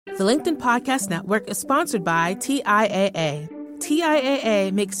The LinkedIn Podcast Network is sponsored by TIAA.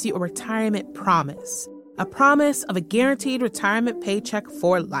 TIAA makes you a retirement promise, a promise of a guaranteed retirement paycheck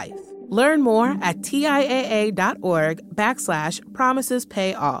for life. Learn more at TIAA.org/promises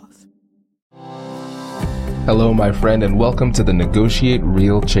pay off. Hello, my friend, and welcome to the Negotiate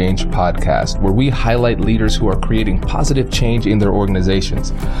Real Change podcast, where we highlight leaders who are creating positive change in their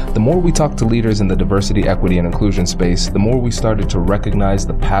organizations. The more we talk to leaders in the diversity, equity, and inclusion space, the more we started to recognize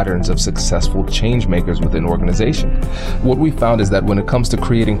the patterns of successful change makers within organizations. What we found is that when it comes to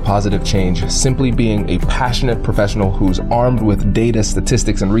creating positive change, simply being a passionate professional who's armed with data,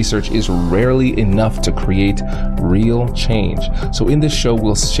 statistics, and research is rarely enough to create real change. So in this show,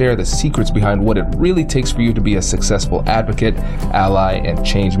 we'll share the secrets behind what it really takes for you to be a successful advocate, ally, and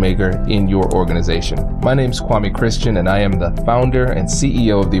change maker in your organization. My name is Kwame Christian, and I am the founder and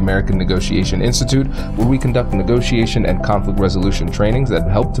CEO of the American Negotiation Institute, where we conduct negotiation and conflict resolution trainings that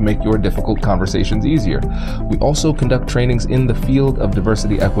help to make your difficult conversations easier. We also conduct trainings in the field of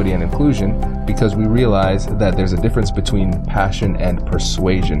diversity, equity, and inclusion because we realize that there's a difference between passion and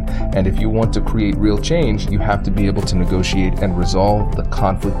persuasion. And if you want to create real change, you have to be able to negotiate and resolve the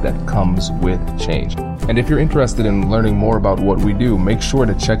conflict that comes with change. And if you're interested in learning more about what we do, make sure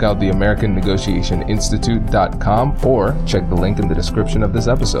to check out the AmericanNegotiationInstitute.com or check the link in the description of this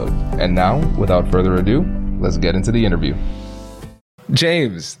episode. And now, without further ado, let's get into the interview.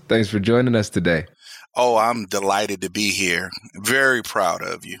 James, thanks for joining us today. Oh, I'm delighted to be here. Very proud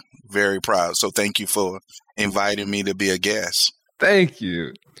of you. Very proud. So thank you for inviting me to be a guest. Thank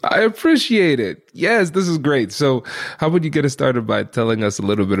you. I appreciate it. Yes, this is great. So how about you get us started by telling us a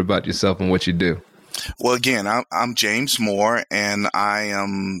little bit about yourself and what you do? Well, again, I'm James Moore, and I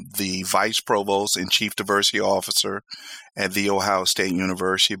am the Vice Provost and Chief Diversity Officer at The Ohio State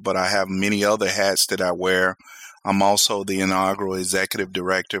University, but I have many other hats that I wear. I'm also the inaugural Executive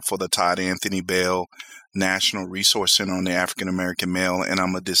Director for the Todd Anthony Bell National Resource Center on the African American Male, and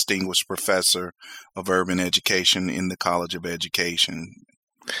I'm a Distinguished Professor of Urban Education in the College of Education.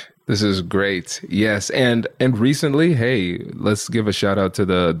 This is great. Yes. And recently, hey, let's give a shout out to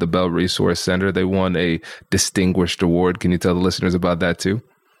the Bell Resource Center. They won a distinguished award. Can you tell the listeners about that too?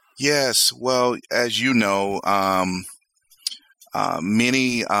 Yes. Well, as you know,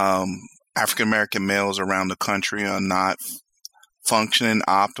 many African-American males around the country are not functioning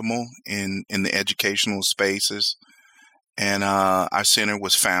optimal in the educational spaces. And our center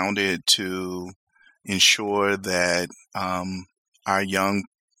was founded to ensure that our young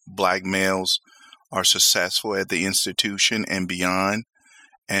Black males are successful at the institution and beyond.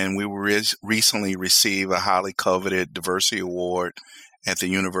 And we recently received a highly coveted diversity award at the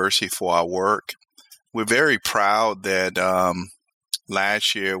university for our work. We're very proud that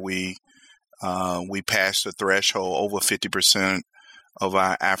last year we passed the threshold. Over 50% of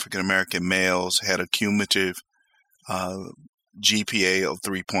our African American males had a cumulative GPA of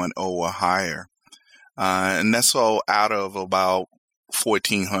 3.0 or higher. And that's all out of about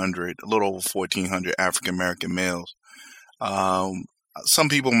 1,400, a little over 1,400 African American males. Some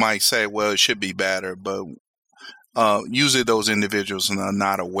people might say, well, it should be better, but usually those individuals are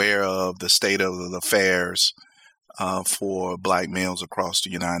not aware of the state of the affairs for Black males across the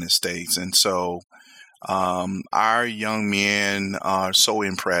United States. And so our young men are so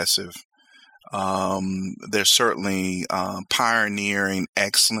impressive. They're certainly pioneering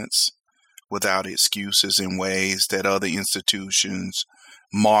excellence without excuses in ways that other institutions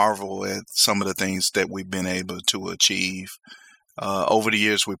marvel at some of the things that we've been able to achieve. Over the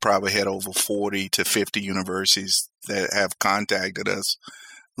years, we probably had over 40 to 50 universities that have contacted us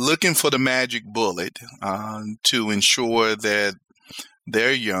looking for the magic bullet to ensure that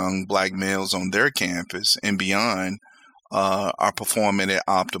their young Black males on their campus and beyond are performing at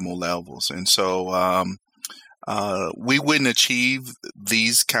optimal levels. And so we wouldn't achieve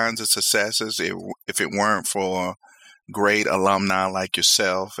these kinds of successes if it weren't for great alumni like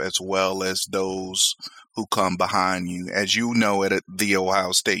yourself, as well as those who come behind you. As you know, at The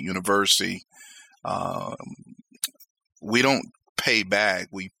Ohio State University, we don't pay back,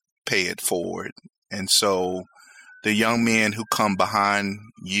 we pay it forward. And so the young men who came behind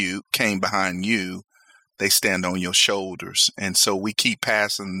you, they stand on your shoulders. And so we keep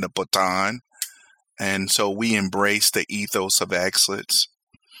passing the baton. And so we embrace the ethos of excellence.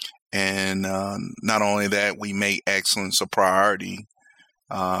 And not only that, we make excellence a priority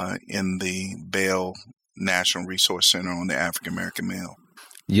in the Bell National Resource Center on the African American male.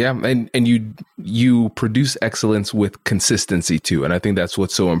 Yeah, and you produce excellence with consistency too, and I think that's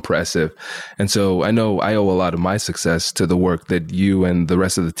what's so impressive. And so I know I owe a lot of my success to the work that you and the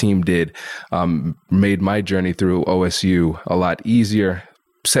rest of the team did. Made my journey through OSU a lot easier,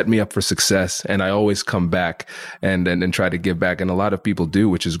 set me up for success. And I always come back and try to give back. And a lot of people do,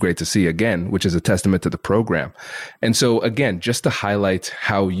 which is great to see again, which is a testament to the program. And so again, just to highlight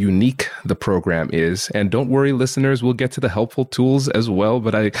how unique the program is, and don't worry, listeners, we'll get to the helpful tools as well.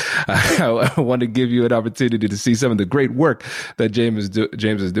 But I want to give you an opportunity to see some of the great work that James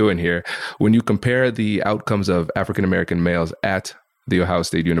is doing here. When you compare the outcomes of African-American males at The Ohio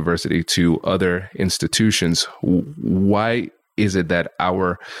State University to other institutions, what is it that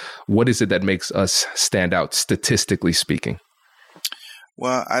makes us stand out statistically speaking?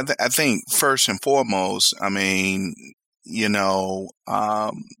 Well, I think first and foremost,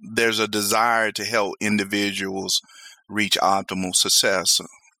 there's a desire to help individuals reach optimal success.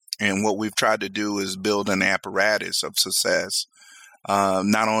 And what we've tried to do is build an apparatus of success.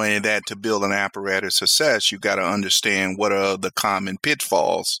 Not only that, to build an apparatus of success, you got to understand what are the common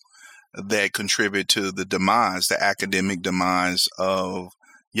pitfalls that contribute to the academic demise of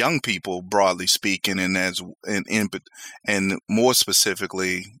young people, broadly speaking, and more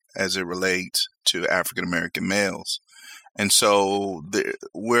specifically as it relates to African American males. And so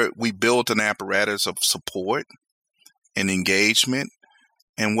we built an apparatus of support and engagement,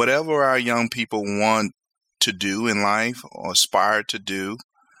 and whatever our young people want to do in life or aspire to do,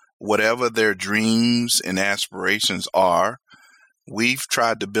 whatever their dreams and aspirations are, we've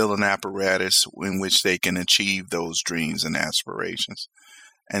tried to build an apparatus in which they can achieve those dreams and aspirations.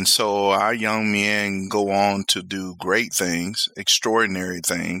 And so our young men go on to do great things, extraordinary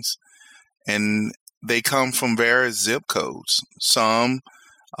things, and they come from various zip codes. Some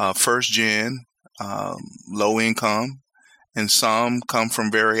first gen, low income, and some come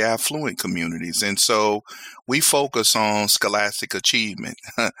from very affluent communities. And so we focus on scholastic achievement.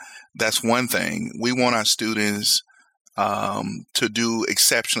 That's one thing. We want our students to do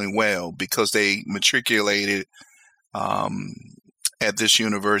exceptionally well because they matriculated at this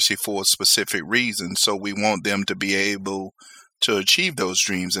university for a specific reason. So we want them to be able to achieve those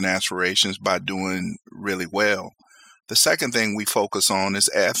dreams and aspirations by doing really well. The second thing we focus on is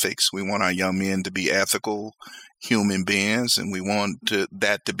ethics. We want our young men to be ethical human beings, and we want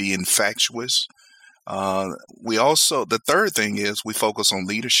that to be infectious. The third thing is we focus on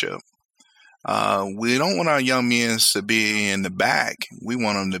leadership. We don't want our young men to be in the back. We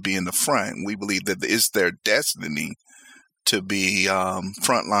want them to be in the front. We believe that it's their destiny to be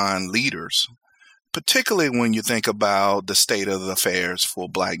frontline leaders, particularly when you think about the state of the affairs for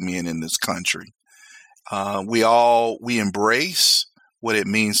Black men in this country. We embrace what it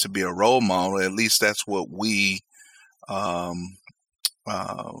means to be a role model. At least that's what we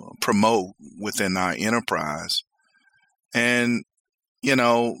promote within our enterprise. And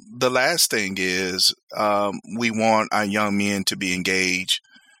the last thing is we want our young men to be engaged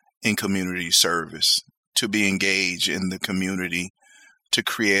in community service, to be engaged in the community, to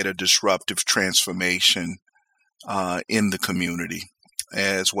create a disruptive transformation in the community,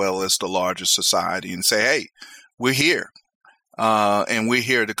 as well as the larger society, and say, hey, we're here, and we're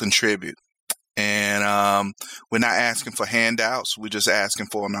here to contribute. And we're not asking for handouts. We're just asking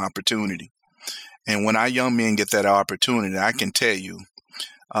for an opportunity. And when our young men get that opportunity, I can tell you,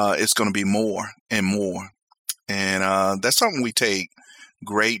 it's going to be more and more. And that's something we take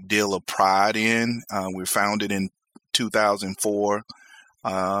great deal of pride in. We founded in 2004.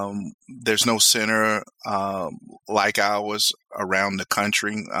 There's no center like ours around the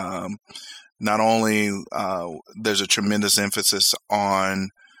country. Not only there's a tremendous emphasis on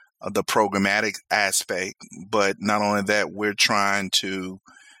the programmatic aspect, but not only that, we're trying to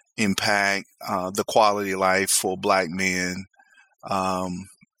impact the quality of life for Black men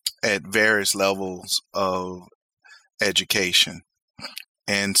at various levels of education.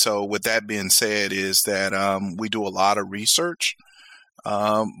 And so with that being said is that we do a lot of research,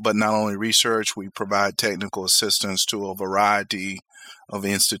 but not only research, we provide technical assistance to a variety of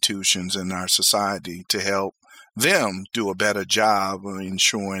institutions in our society to help them do a better job of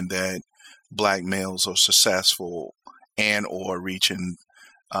ensuring that Black males are successful and or reaching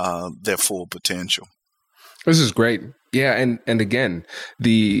their full potential. This is great. Yeah. And again,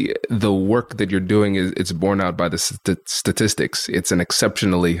 the work that you're doing it's borne out by the statistics. It's an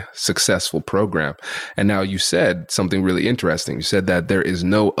exceptionally successful program. And now you said something really interesting. You said that there is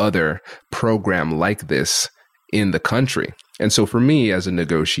no other program like this in the country. And so for me as a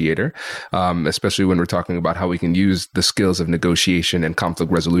negotiator, especially when we're talking about how we can use the skills of negotiation and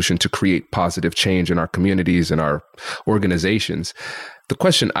conflict resolution to create positive change in our communities and our organizations, the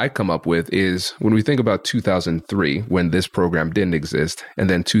question I come up with is when we think about 2003, when this program didn't exist, and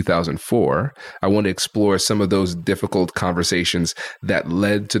then 2004, I want to explore some of those difficult conversations that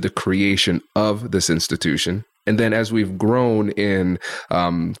led to the creation of this institution. And then as we've grown in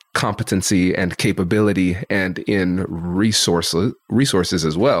competency and capability and in resources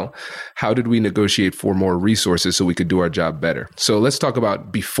as well, how did we negotiate for more resources so we could do our job better? So let's talk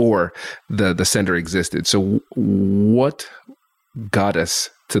about before the center existed. So what got us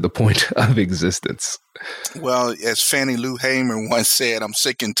to the point of existence? Well, as Fannie Lou Hamer once said, I'm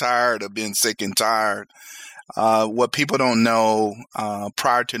sick and tired of being sick and tired. What people don't know,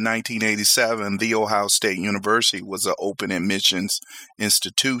 prior to 1987, The Ohio State University was an open admissions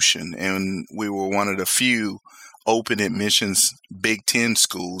institution, and we were one of the few open admissions Big Ten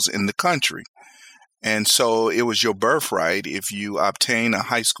schools in the country. And so it was your birthright if you obtain a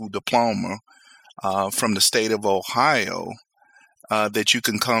high school diploma from the state of Ohio, that you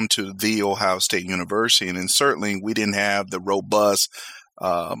can come to The Ohio State University. And certainly we didn't have the robust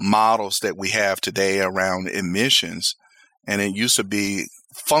models that we have today around admissions, and it used to be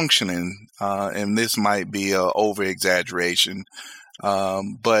functioning, and this might be a over exaggeration,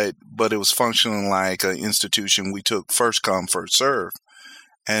 but it was functioning like an institution we took first come, first serve,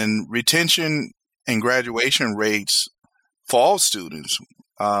 and retention and graduation rates for all students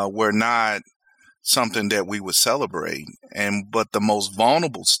were not something that we would celebrate, but the most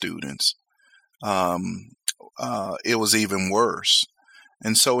vulnerable students, it was even worse.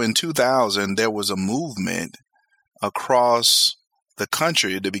 And so in 2000, there was a movement across the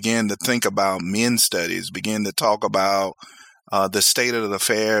country that began to think about men's studies, began to talk about the state of the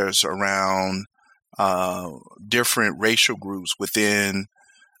affairs around different racial groups within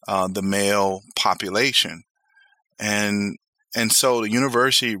the male population. And so the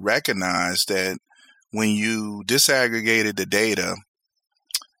university recognized that when you disaggregated the data,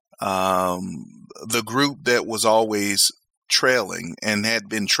 the group that was always trailing and had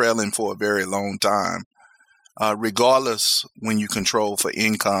been trailing for a very long time, regardless when you control for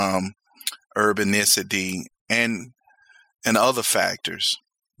income, urbanicity, and other factors,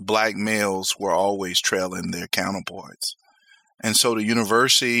 Black males were always trailing their counterparts. And so the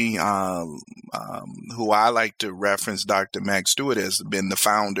university, who I like to reference, Dr. Max Stewart, has been the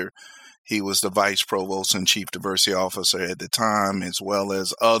founder. He was the vice provost and chief diversity officer at the time, as well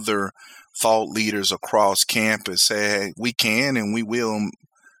as other thought leaders across campus say we can and we will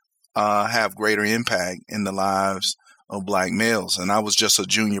have greater impact in the lives of Black males. And I was just a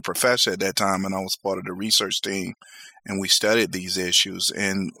junior professor at that time, and I was part of the research team, and we studied these issues.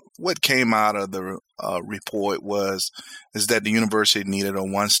 And what came out of the report is that the university needed a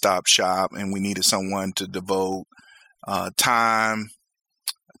one-stop shop, and we needed someone to devote time,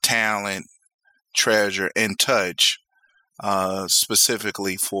 talent, treasure, and touch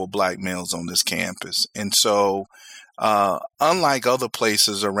specifically for Black males on this campus. And so unlike other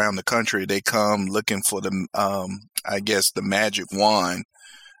places around the country, they come looking for the magic wand.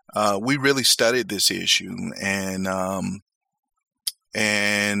 We really studied this issue, and I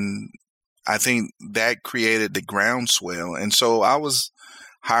think that created the groundswell. And so I was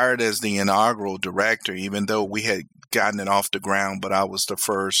hired as the inaugural director, even though we had gotten it off the ground, but I was the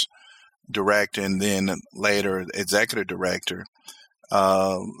first director and then later executive director.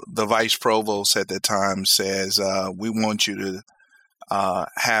 The vice provost at the time says, we want you to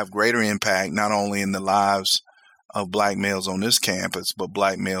have greater impact, not only in the lives of Black males on this campus, but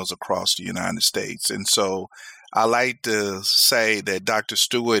Black males across the United States. And so I like to say that Dr.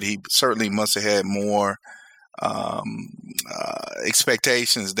 Stewart, he certainly must have had more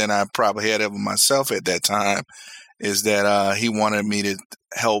expectations than I probably had of myself at that time, is that he wanted me to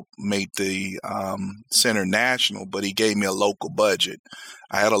help make the center national, but he gave me a local budget.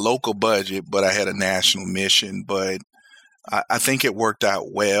 I had a local budget, but I had a national mission. But I think it worked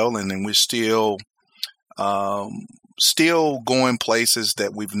out well, and then we're still going places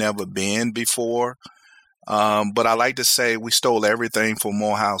that we've never been before. But I like to say we stole everything from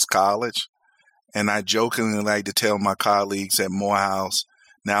Morehouse College, and I jokingly like to tell my colleagues at Morehouse,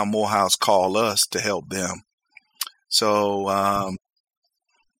 now Morehouse call us to help them. So,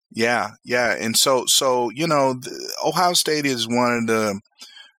 yeah. And so, Ohio State is one of the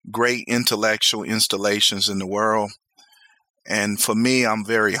great intellectual installations in the world. And for me, I'm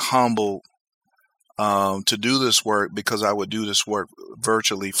very humbled to do this work, because I would do this work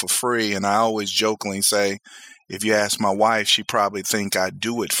virtually for free. And I always jokingly say, if you ask my wife, she probably think I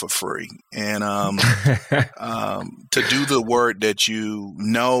do it for free. And to do the work that you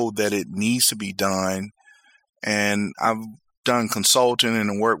know that it needs to be done. And I've done consulting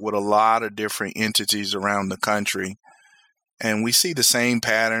and worked with a lot of different entities around the country. And we see the same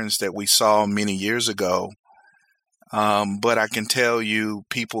patterns that we saw many years ago. But I can tell you,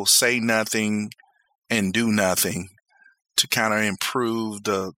 people say nothing and do nothing to kind of improve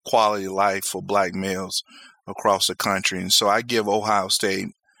the quality of life for Black males across the country. And so I give Ohio State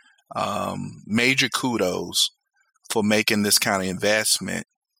major kudos for making this kind of investment.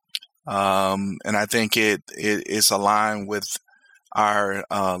 And I think it is aligned with our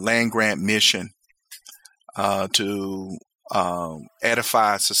land grant mission to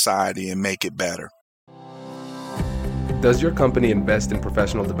edify society and make it better. Does your company invest in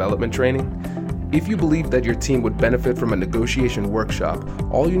professional development training? If you believe that your team would benefit from a negotiation workshop,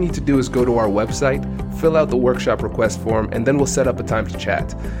 all you need to do is go to our website, fill out the workshop request form, and then we'll set up a time to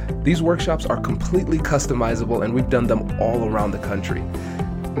chat. These workshops are completely customizable, and we've done them all around the country.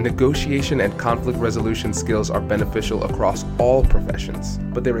 Negotiation and conflict resolution skills are beneficial across all professions,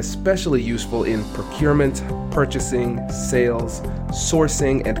 but they're especially useful in procurement, purchasing, sales,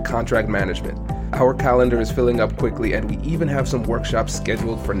 sourcing, and contract management. Our calendar is filling up quickly, and we even have some workshops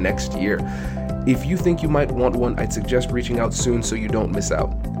scheduled for next year. If you think you might want one, I'd suggest reaching out soon so you don't miss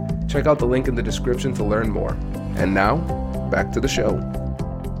out. Check out the link in the description to learn more. And now, back to the show.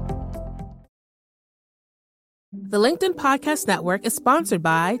 The LinkedIn Podcast Network is sponsored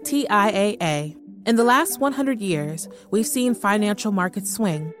by TIAA. In the last 100 years, we've seen financial markets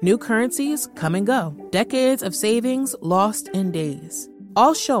swing, new currencies come and go, decades of savings lost in days,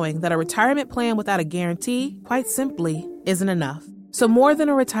 all showing that a retirement plan without a guarantee, quite simply, isn't enough. So more than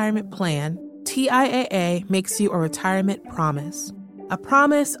a retirement plan, TIAA makes you a retirement promise. A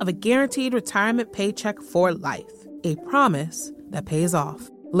promise of a guaranteed retirement paycheck for life. A promise that pays off.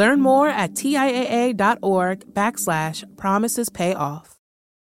 Learn more at TIAA.org/promisespayoff.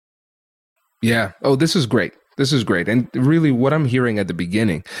 Yeah. Oh, this is great. This is great. And really what I'm hearing at the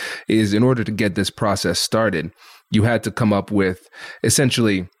beginning is in order to get this process started, you had to come up with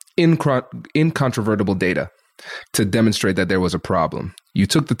essentially incontrovertible data to demonstrate that there was a problem. You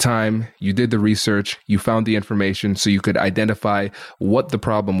took the time, you did the research, you found the information so you could identify what the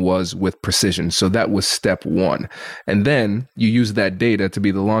problem was with precision. So that was step one. And then you used that data to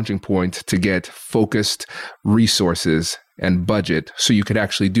be the launching point to get focused resources and budget so you could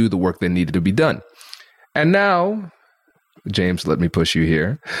actually do the work that needed to be done. And now, James, let me push you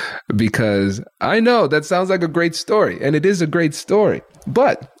here, because I know that sounds like a great story, and it is a great story.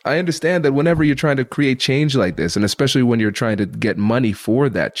 But I understand that whenever you're trying to create change like this, and especially when you're trying to get money for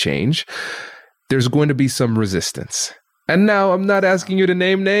that change, there's going to be some resistance. And now I'm not asking you to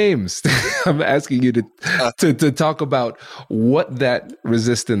name names. I'm asking you to talk about what that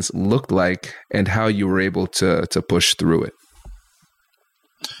resistance looked like and how you were able to push through it.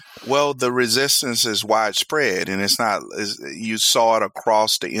 Well, the resistance is widespread, and you saw it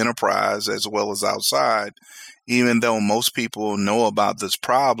across the enterprise as well as outside, even though most people know about this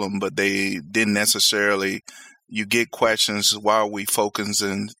problem, but they didn't necessarily. You get questions, why are we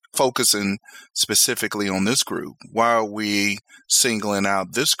focusing specifically on this group? Why are we singling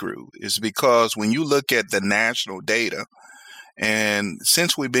out this group? It's because when you look at the national data, and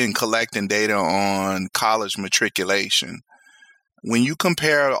since we've been collecting data on college matriculation, when you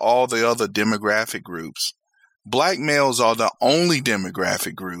compare all the other demographic groups, Black males are the only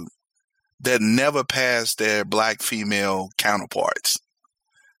demographic group that never passed their Black female counterparts.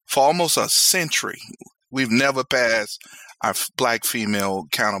 For almost a century, we've never passed our Black female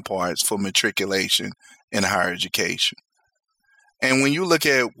counterparts for matriculation in higher education. And when you look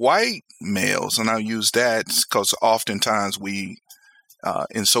at white males, and I'll use that because oftentimes we,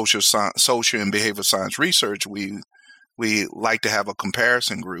 in social and behavioral science research, we like to have a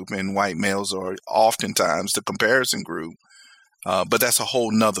comparison group, and white males are oftentimes the comparison group. But that's a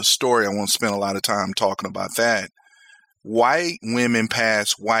whole nother story. I won't spend a lot of time talking about that. White women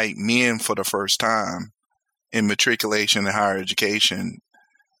pass white men for the first time in matriculation and higher education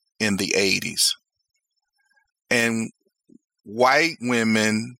in the 80s. And white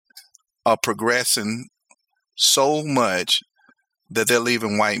women are progressing so much that they're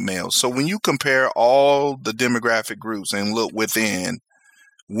leaving white males. So when you compare all the demographic groups and look within,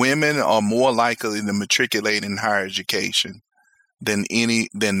 women are more likely to matriculate in higher education than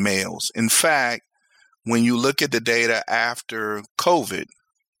males. In fact, when you look at the data after COVID,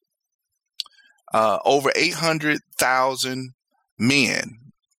 over 800,000 men,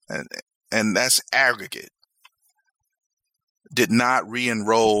 and that's aggregate, did not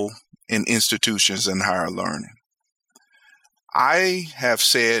re-enroll in institutions in higher learning. I have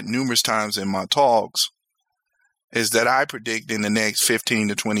said numerous times in my talks is that I predict in the next 15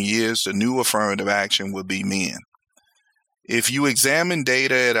 to 20 years, the new affirmative action will be men. If you examine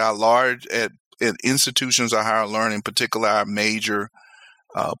data at institutions of higher learning, particularly our major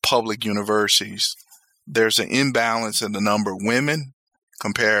public universities, there's an imbalance in the number of women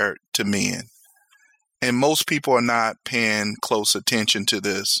compared to men. And most people are not paying close attention to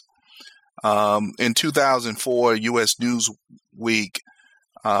this. In 2004, U.S. Newsweek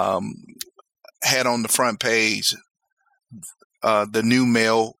had on the front page the new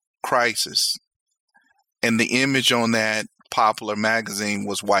male crisis. And the image on that popular magazine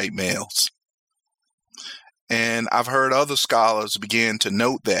was white males. And I've heard other scholars begin to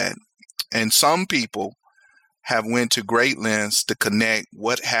note that. And some people have went to great lengths to connect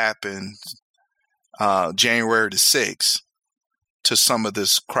what happened January the 6th to some of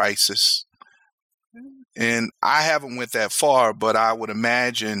this crisis. And I haven't went that far, but I would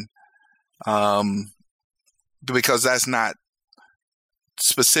imagine, because that's not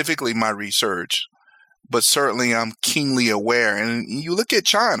specifically my research, but certainly I'm keenly aware. And you look at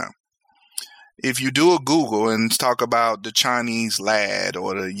China. If you do a Google and talk about the Chinese lad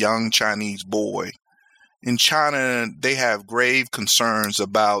or the young Chinese boy, in China, they have grave concerns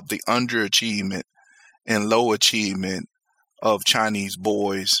about the underachievement and low achievement of Chinese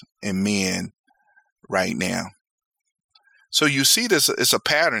boys and men right now. So you see this, it's a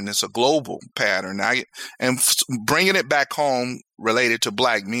pattern, it's a global pattern. And bringing it back home related to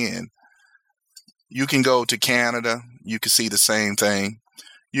black men, you can go to Canada, you can see the same thing.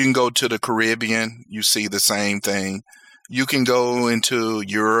 You can go to the Caribbean, you see the same thing. You can go into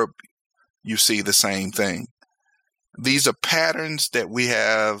Europe, you see the same thing. These are patterns that we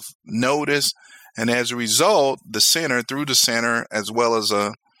have noticed, and as a result, through the center, as well as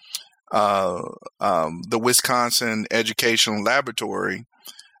the Wisconsin Educational Laboratory,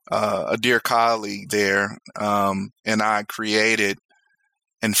 a dear colleague there, and I created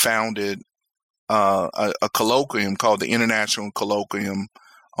and founded a colloquium called the International Colloquium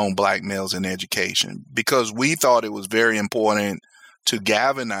on Black Males in Education, because we thought it was very important to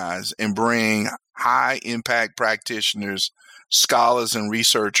galvanize and bring high impact practitioners, scholars, and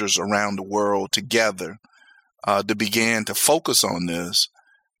researchers around the world together to begin to focus on this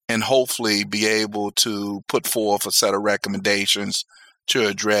and hopefully be able to put forth a set of recommendations to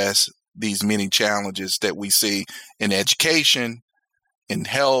address these many challenges that we see in education, in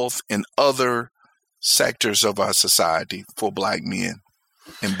health, and other sectors of our society for Black men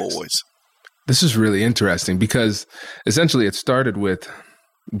and boys. This is really interesting because essentially it started with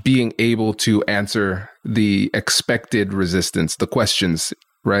being able to answer the expected resistance, the questions,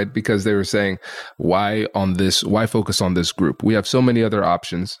 right? Because they were saying, why focus on this group? We have so many other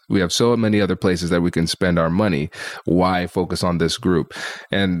options. We have so many other places that we can spend our money. Why focus on this group?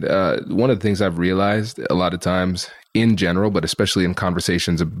 And one of the things I've realized a lot of times in general, but especially in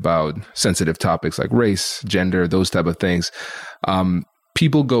conversations about sensitive topics like race, gender, those type of things,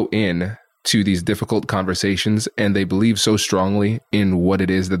 people go in to these difficult conversations and they believe so strongly in what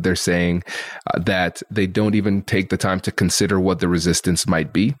it is that they're saying that they don't even take the time to consider what the resistance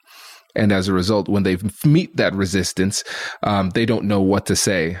might be. And as a result, when they meet that resistance, they don't know what to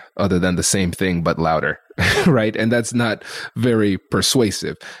say other than the same thing, but louder, right? And that's not very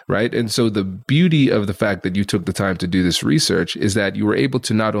persuasive, right? And so the beauty of the fact that you took the time to do this research is that you were able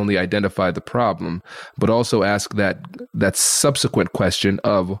to not only identify the problem, but also ask that subsequent question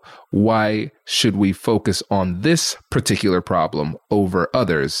of why should we focus on this particular problem over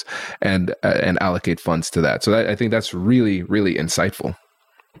others and allocate funds to that. So I think that's really, really insightful.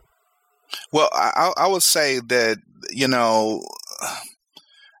 Well, I would say that,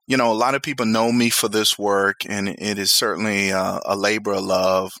 a lot of people know me for this work, and it is certainly a labor of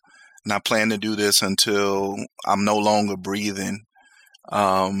love. And I plan to do this until I'm no longer breathing.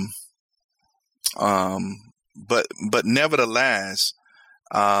 But nevertheless,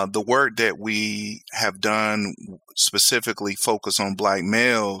 the work that we have done specifically focus on Black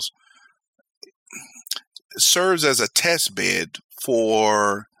males serves as a test bed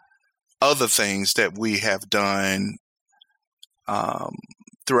for other things that we have done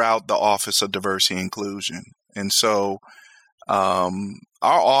throughout the Office of Diversity and Inclusion. And so our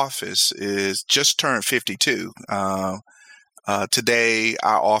office is just turned 52. Today,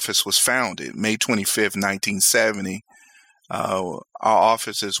 our office was founded May 25th, 1970. Our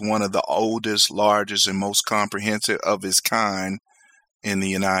office is one of the oldest, largest, and most comprehensive of its kind in the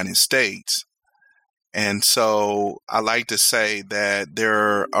United States. And so I like to say that there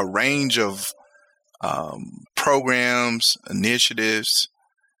are a range of programs, initiatives,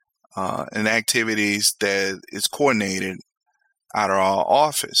 and activities that is coordinated out of our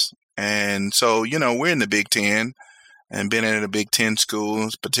office. And so, we're in the Big Ten and been in the Big Ten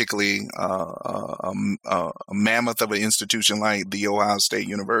schools, particularly a mammoth of an institution like the Ohio State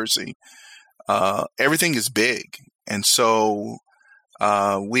University. Everything is big. And so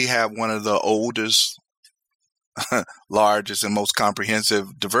we have one of the oldest largest and most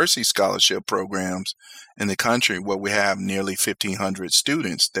comprehensive diversity scholarship programs in the country, where we have nearly 1,500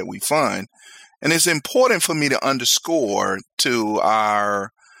 students that we fund. And it's important for me to underscore to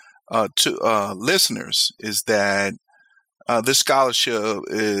our listeners is that this scholarship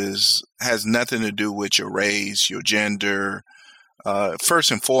has nothing to do with your race, your gender.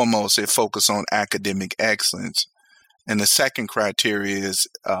 First and foremost, it focuses on academic excellence. And the second criteria is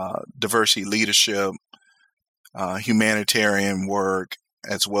diversity leadership, humanitarian work,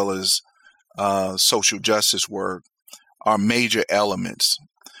 as well as social justice work are major elements.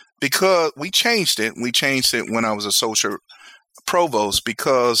 Because we changed it when I was a social provost,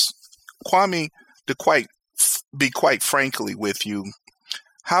 because Kwame, to be quite frankly with you,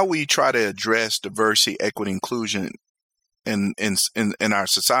 how we try to address diversity, equity, inclusion in our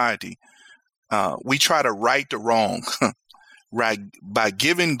society, we try to right the wrong, right, by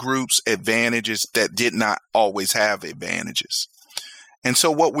giving groups advantages that did not always have advantages. And so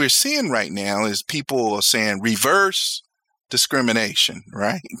what we're seeing right now is people are saying reverse discrimination,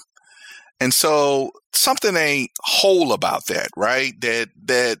 right? And so something ain't whole about that, right? That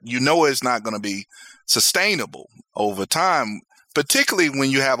is not going to be sustainable over time, particularly when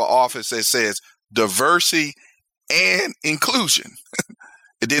you have an office that says diversity and inclusion.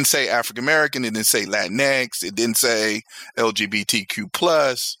 It didn't say African American. It didn't say Latinx. It didn't say LGBTQ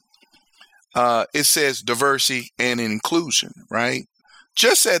plus. It says diversity and inclusion, right?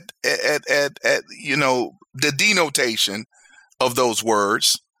 Just at the denotation of those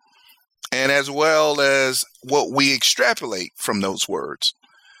words, and as well as what we extrapolate from those words.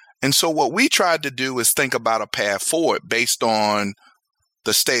 And so what we tried to do is think about a path forward based on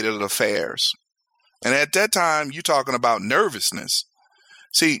the state of the affairs. And at that time, you're talking about nervousness.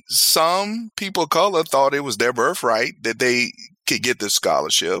 See, some people of color thought it was their birthright that they could get this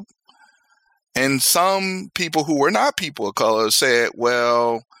scholarship. And some people who were not people of color said,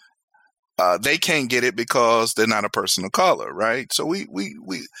 well, they can't get it because they're not a person of color, right? So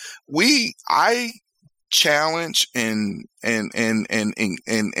I challenge and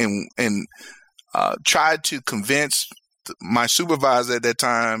tried to convince my supervisor at that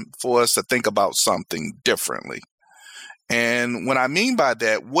time for us to think about something differently. And what I mean by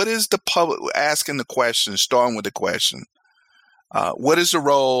that, what is the public asking the question, starting with the question, what is the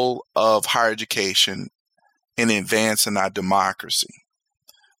role of higher education in advancing our democracy?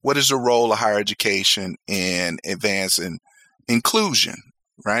 What is the role of higher education in advancing inclusion,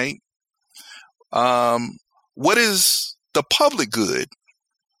 right? What is the public good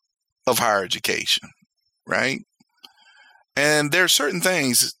of higher education, right? And there are certain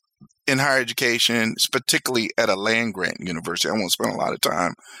things in higher education, particularly at a land-grant university. I won't spend a lot of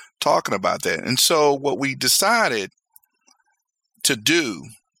time talking about that. And so what we decided to do,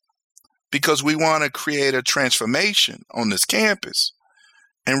 because we want to create a transformation on this campus,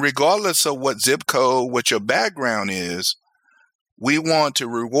 and regardless of what zip code, what your background is, we want to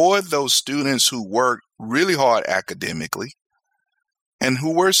reward those students who work really hard academically and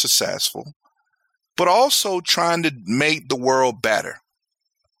who were successful, but also trying to make the world better,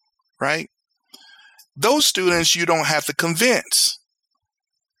 right? Those students you don't have to convince.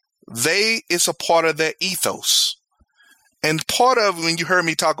 It's a part of their ethos. And part of, when you heard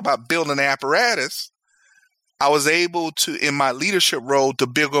me talk about building an apparatus, I was able to, in my leadership role, to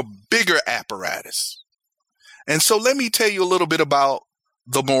build a bigger apparatus. And so let me tell you a little bit about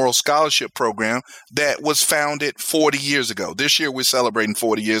the Moral Scholarship Program that was founded 40 years ago. This year we're celebrating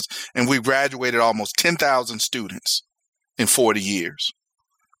 40 years, and we graduated almost 10,000 students in 40 years.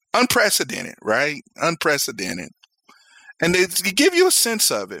 Unprecedented, right? Unprecedented. And to give you a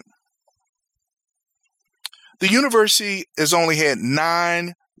sense of it, the university has only had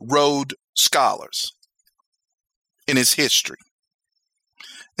 9 Rhodes Scholars in its history.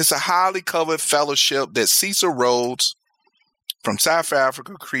 It's a highly coveted fellowship that Cecil Rhodes from South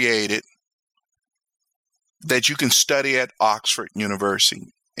Africa created that you can study at Oxford University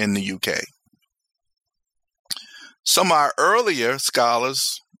in the UK. Some of our earlier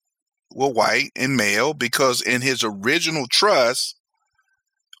scholars were white and male because in his original trust,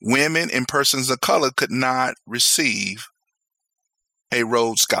 women and persons of color could not receive a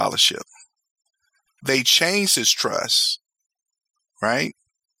Rhodes Scholarship. They changed his trust, right?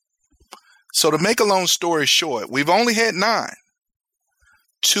 So to make a long story short, we've only had 9.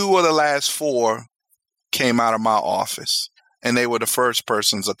 2 of the last 4 came out of my office, and they were the first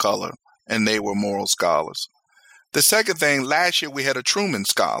persons of color, and they were moral scholars. The second thing, last year we had a Truman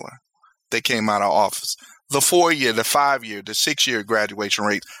Scholar that came out of office. The 4-year, the 5-year, the 6-year graduation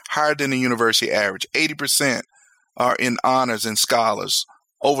rate higher than the university average. 80% are in honors and scholars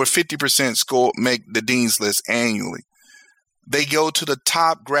over 50% score make the dean's list annually. They go to the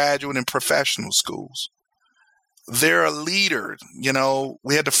top graduate and professional schools. They're a leader. You know,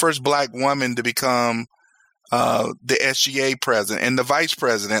 we had the first black woman to become the SGA president, and the vice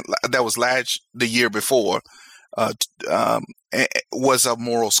president that was the year before was a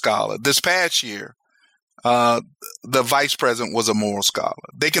moral scholar. This past year, the vice president was a moral scholar.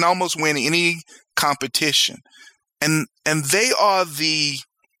 They can almost win any competition, and they are the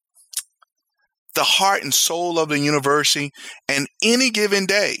heart and soul of the university. And any given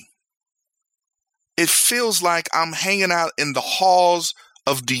day, it feels like I'm hanging out in the halls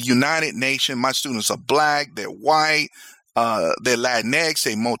of the United Nations. My students are black, they're white, they're Latinx,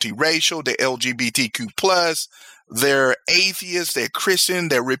 they're multiracial, they're LGBTQ+, they're atheists, they're Christian,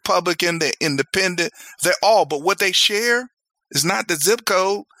 they're Republican, they're independent, they're all. But what they share is not the zip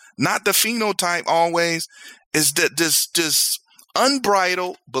code, not the phenotype always, is that this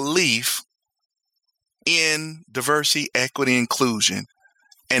unbridled belief in diversity, equity, inclusion,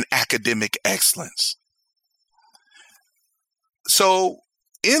 and academic excellence. So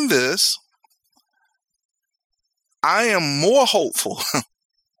in this, I am more hopeful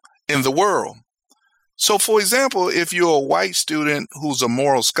in the world. So for example, if you're a white student who's a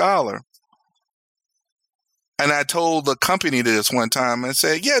moral scholar, and I told the company this one time and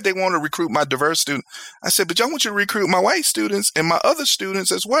said, yeah, they want to recruit my diverse student. I said, but y'all want you to recruit my white students and my other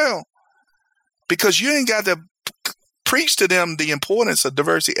students as well, because you ain't got to preach to them the importance of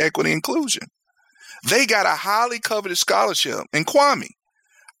diversity, equity, inclusion. They got a highly coveted scholarship in Kwame.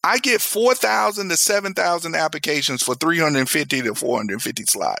 I get 4,000 to 7,000 applications for 350 to 450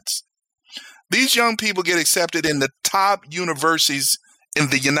 slots. These young people get accepted in the top universities in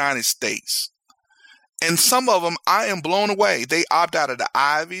the United States. And some of them, I am blown away. They opt out of the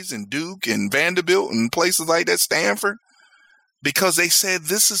Ivies and Duke and Vanderbilt and places like that, Stanford, because they said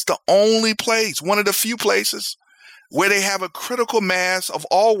this is the only place, one of the few places where they have a critical mass of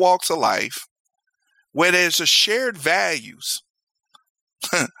all walks of life, where there's a shared values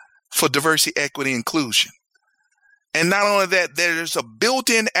for diversity, equity, inclusion. And not only that, there's a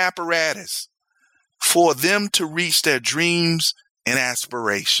built-in apparatus for them to reach their dreams and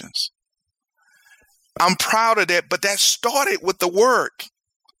aspirations. I'm proud of that, but that started with the work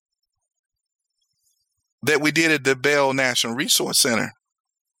that we did at the Bell National Resource Center.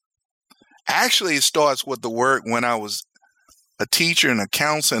 Actually, it starts with the work when I was a teacher and a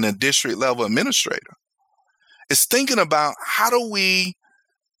counselor and a district level administrator. It's thinking about how do we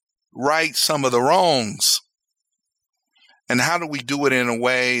right some of the wrongs, and how do we do it in a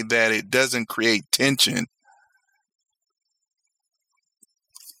way that it doesn't create tension,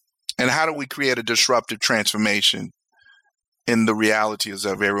 and how do we create a disruptive transformation in the realities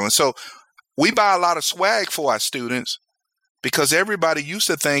of everyone. So we buy a lot of swag for our students because everybody used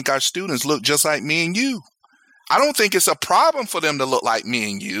to think our students look just like me and you. I don't think it's a problem for them to look like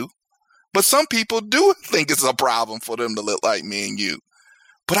me and you, but some people do think it's a problem for them to look like me and you.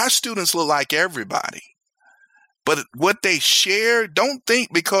 But our students look like everybody. But what they share, don't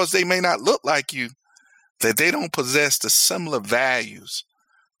think because they may not look like you, that they don't possess the similar values,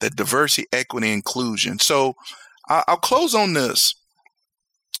 that diversity, equity, inclusion. So I'll close on this.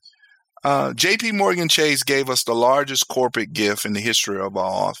 JP Morgan Chase gave us the largest corporate gift in the history of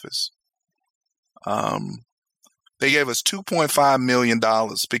our office. They gave us $2.5 million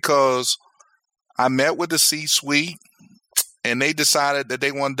because I met with the C-suite and they decided that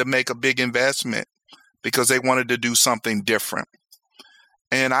they wanted to make a big investment because they wanted to do something different.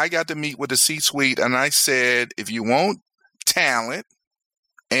 And I got to meet with the C-suite and I said, if you want talent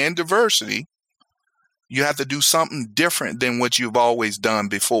and diversity, you have to do something different than what you've always done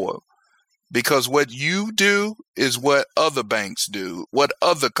before. Because what you do is what other banks do, what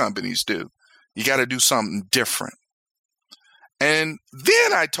other companies do. You got to do something different. And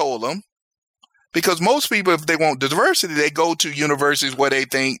then I told them, because most people, if they want diversity, they go to universities where they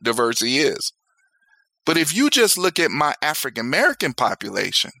think diversity is. But if you just look at my African American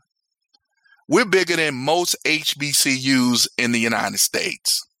population, we're bigger than most HBCUs in the United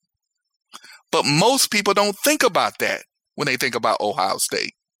States. But most people don't think about that when they think about Ohio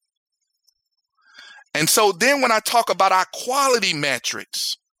State. And so then when I talk about our quality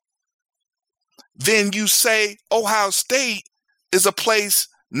metrics, then you say Ohio State is a place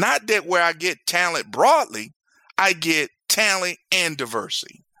not that where I get talent broadly, I get talent and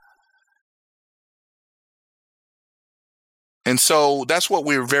diversity. And so that's what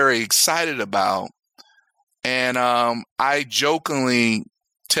we're very excited about. And I jokingly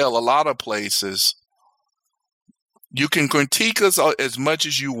tell a lot of places, you can critique us as much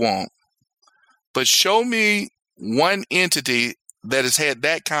as you want, but show me one entity that has had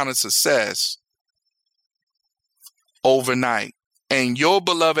that kind of success overnight. And your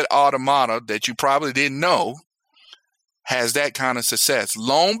beloved Automata that you probably didn't know has that kind of success.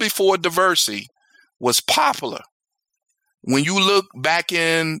 Long before Diversey was popular, when you look back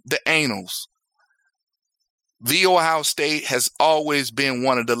in the annals, The Ohio State has always been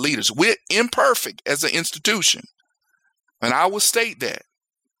one of the leaders. We're imperfect as an institution, and I will state that.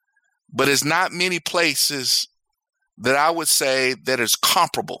 But there's not many places that I would say that is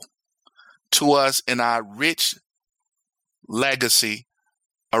comparable to us in our rich legacy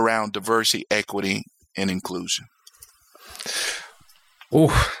around diversity, equity, and inclusion.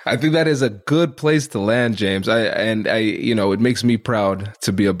 Oh, I think that is a good place to land, James. It makes me proud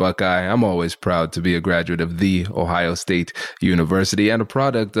to be a Buckeye. I'm always proud to be a graduate of The Ohio State University and a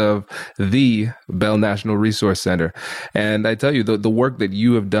product of the Bell National Resource Center. And I tell you, the work that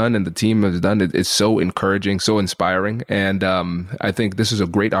you have done and the team has done is so encouraging, so inspiring. And I think this is a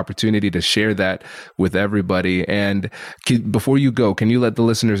great opportunity to share that with everybody. And before you go, can you let the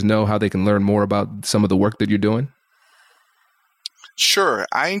listeners know how they can learn more about some of the work that you're doing? Sure.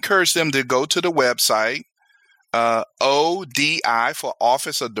 I encourage them to go to the website, ODI for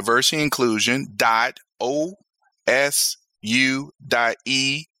Office of Diversity and Inclusion .osu.edu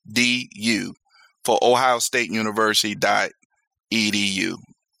for Ohio State University.edu.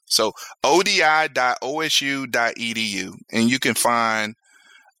 So ODI.osu.edu. And you can find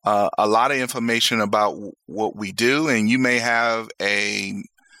a lot of information about what we do. And you may have a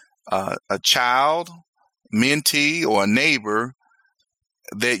child, mentee, or a neighbor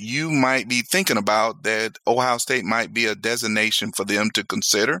that you might be thinking about that Ohio State might be a designation for them to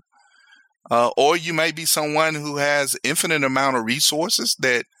consider. Or you may be someone who has infinite amount of resources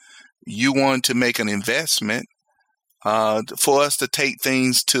that you want to make an investment for us to take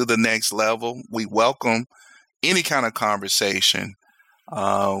things to the next level. We welcome any kind of conversation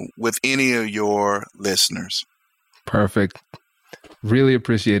with any of your listeners. Perfect. Really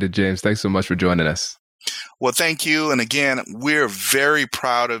appreciate it, James. Thanks so much for joining us. Well, thank you. And again, we're very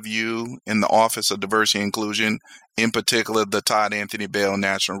proud of you in the Office of Diversity and Inclusion, in particular, the Todd Anthony Bell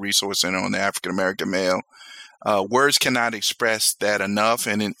National Resource Center on the African American male. Words cannot express that enough.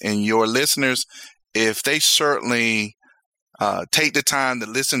 And your listeners, if they certainly take the time to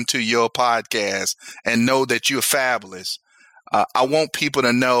listen to your podcast and know that you're fabulous, I want people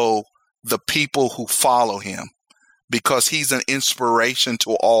to know the people who follow him, because he's an inspiration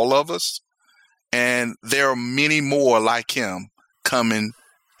to all of us. And there are many more like him coming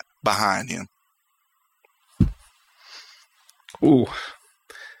behind him. Ooh,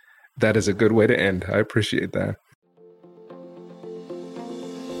 that is a good way to end. I appreciate that.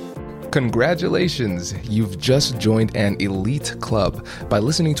 Congratulations, you've just joined an elite club. By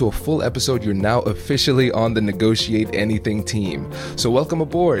listening to a full episode, you're now officially on the Negotiate Anything team. So welcome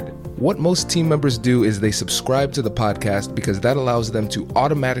aboard. What most team members do is they subscribe to the podcast because that allows them to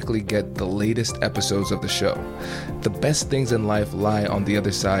automatically get the latest episodes of the show. The best things in life lie on the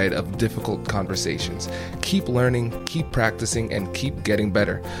other side of difficult conversations. Keep learning, keep practicing, and keep getting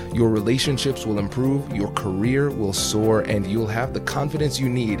better. Your relationships will improve, your career will soar, and you'll have the confidence you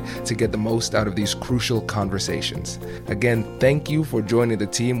need to get the most out of these crucial conversations. Again, thank you for joining the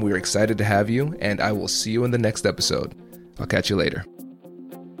team. We're excited to have you, and I will see you in the next episode. I'll catch you later.